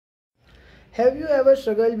Have you ever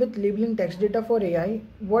struggled with labeling text data for AI?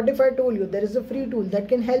 What if I told you there is a free tool that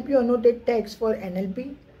can help you annotate text for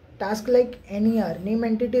NLP? Tasks like NER, name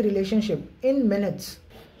entity relationship, in minutes.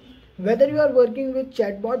 Whether you are working with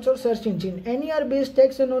chatbots or search engine, NER based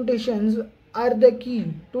text annotations are the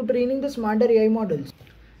key to training the smarter AI models.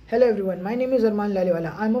 Hello everyone, my name is Arman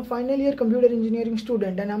Laliwala. I am a final year computer engineering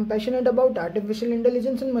student and I am passionate about artificial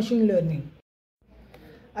intelligence and machine learning.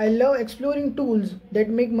 I love exploring tools that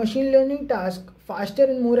make machine learning tasks faster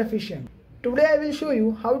and more efficient. Today I will show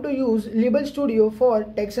you how to use Label Studio for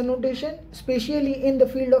text annotation, especially in the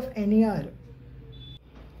field of NER.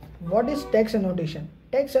 What is text annotation?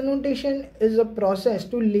 Text annotation is a process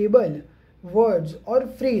to label words or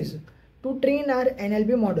phrase to train our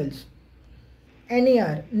NLP models.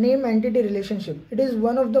 NER, name entity relationship. It is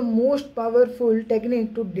one of the most powerful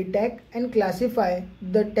techniques to detect and classify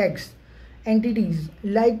the text entities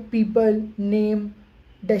like people, name,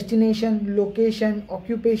 destination, location,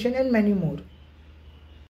 occupation, and many more.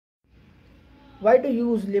 Why to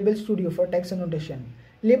use Label Studio for text annotation?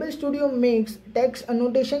 Label Studio makes text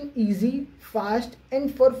annotation easy, fast,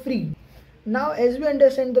 and for free. Now, as we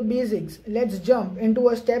understand the basics, let's jump into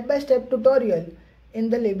a step-by-step tutorial in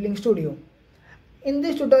the Labeling Studio. In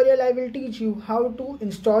this tutorial, I will teach you how to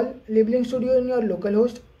install Labeling Studio in your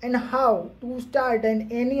localhost and how to start an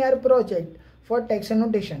NER project for text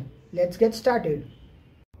annotation. Let's get started.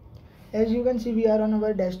 As you can see, we are on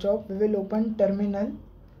our desktop. We will open terminal,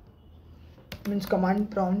 means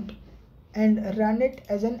command prompt, and run it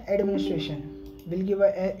as an administration. We'll give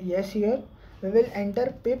a yes here. We will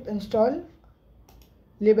enter pip install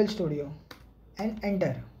Label Studio and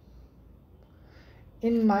enter.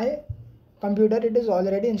 In my computer it is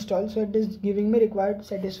already installed, so it is giving me required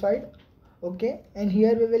satisfied. Okay, and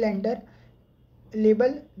here we will enter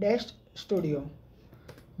label dash studio.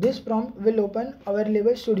 This prompt will open our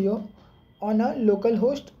Label Studio on a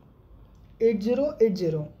localhost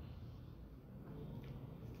 8080.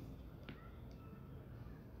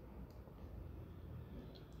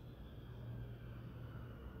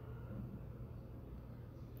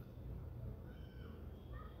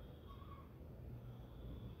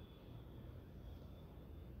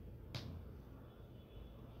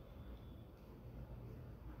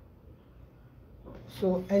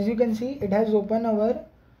 So as you can see, it has opened our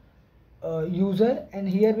user, and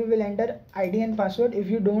here we will enter ID and password. If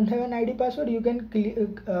you don't have an ID password, you can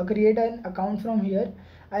create an account from here.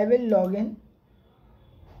 I will log in,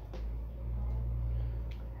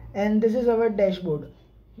 and this is our dashboard.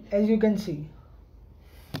 As you can see,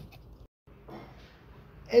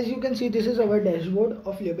 this is our dashboard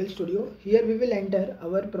of Label Studio. Here we will enter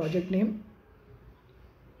our project name,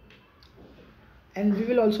 and we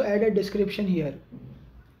will also add a description here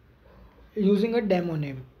using a demo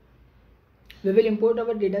name. We will import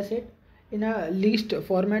our dataset in a list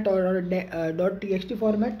format or a .txt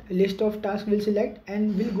format. List of tasks will select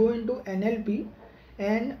and will go into NLP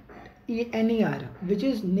and NER, which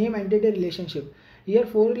is name entity relationship. Here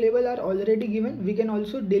 4 labels are already given. We can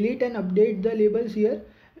also delete and update the labels here,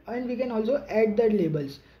 and we can also add the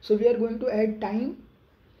labels. So we are going to add time,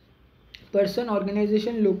 person,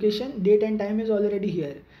 organization, location, date and time is already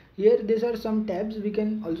here. Here these are some tabs we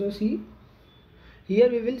can also see. Here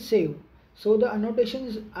we will save. So the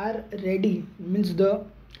annotations are ready, means the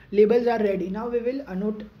labels are ready. Now we will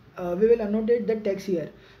annotate the text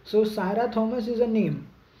here. So Sarah Thomas is a name.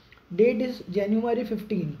 Date is January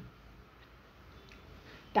 15.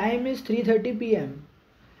 Time is 3:30 p.m.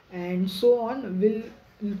 and so on. We'll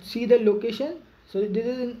see the location. So this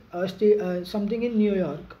is something in New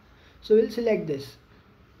York. So we'll select this.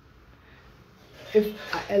 If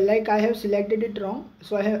I have selected it wrong,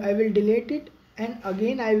 so I will delete it, and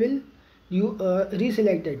again I will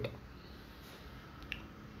reselect it.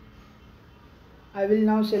 I will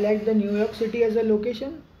now select the New York City as a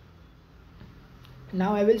location.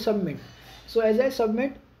 Now I will submit. So as I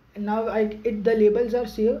submit, now the labels are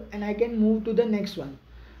saved, and I can move to the next one.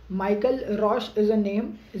 Michael Roche is a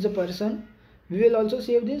name, is a person. We will also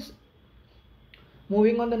save this.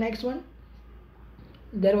 Moving on the next one.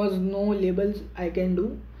 There was no labels I can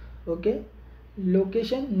do. Okay,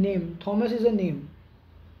 location, name, Thomas is a name,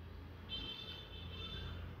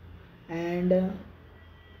 and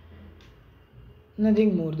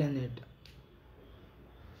nothing more than it.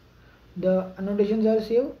 The annotations are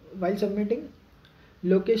saved while submitting.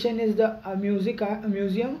 Location is the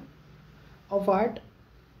museum of art.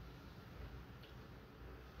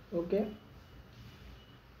 Okay,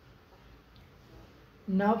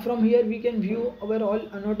 now from here we can view our all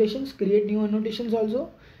annotations, create new annotations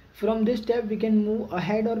also. From this tab we can move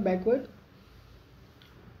ahead or backward.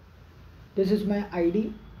 This is my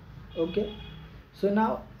ID. Okay, so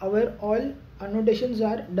now our all annotations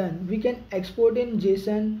are done. We can export in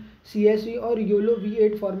JSON, CSV or YOLO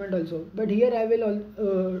V8 format also, but here I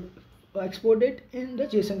will export it in the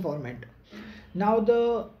JSON format. Now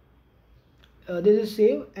this is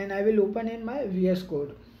save and I will open in my VS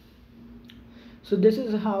Code. So this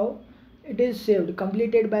is how it is saved,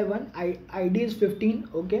 completed by one. ID is 15.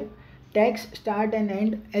 Okay, tags start and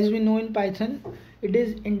end. As we know in Python, it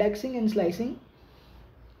is indexing and slicing.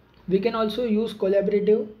 We can also use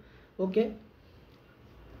collaborative. Okay,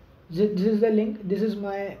 this is the link. This is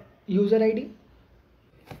my user ID.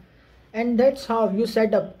 And that's how you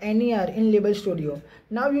set up NER in Label Studio.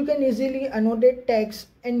 Now you can easily annotate text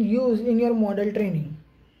and use in your model training.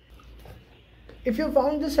 If you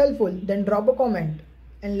found this helpful, then drop a comment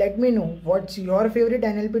and let me know what's your favorite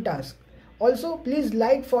NLP task. Also, please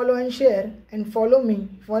like, follow and share, and follow me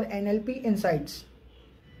for NLP insights.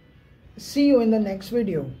 See you in the next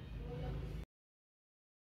video.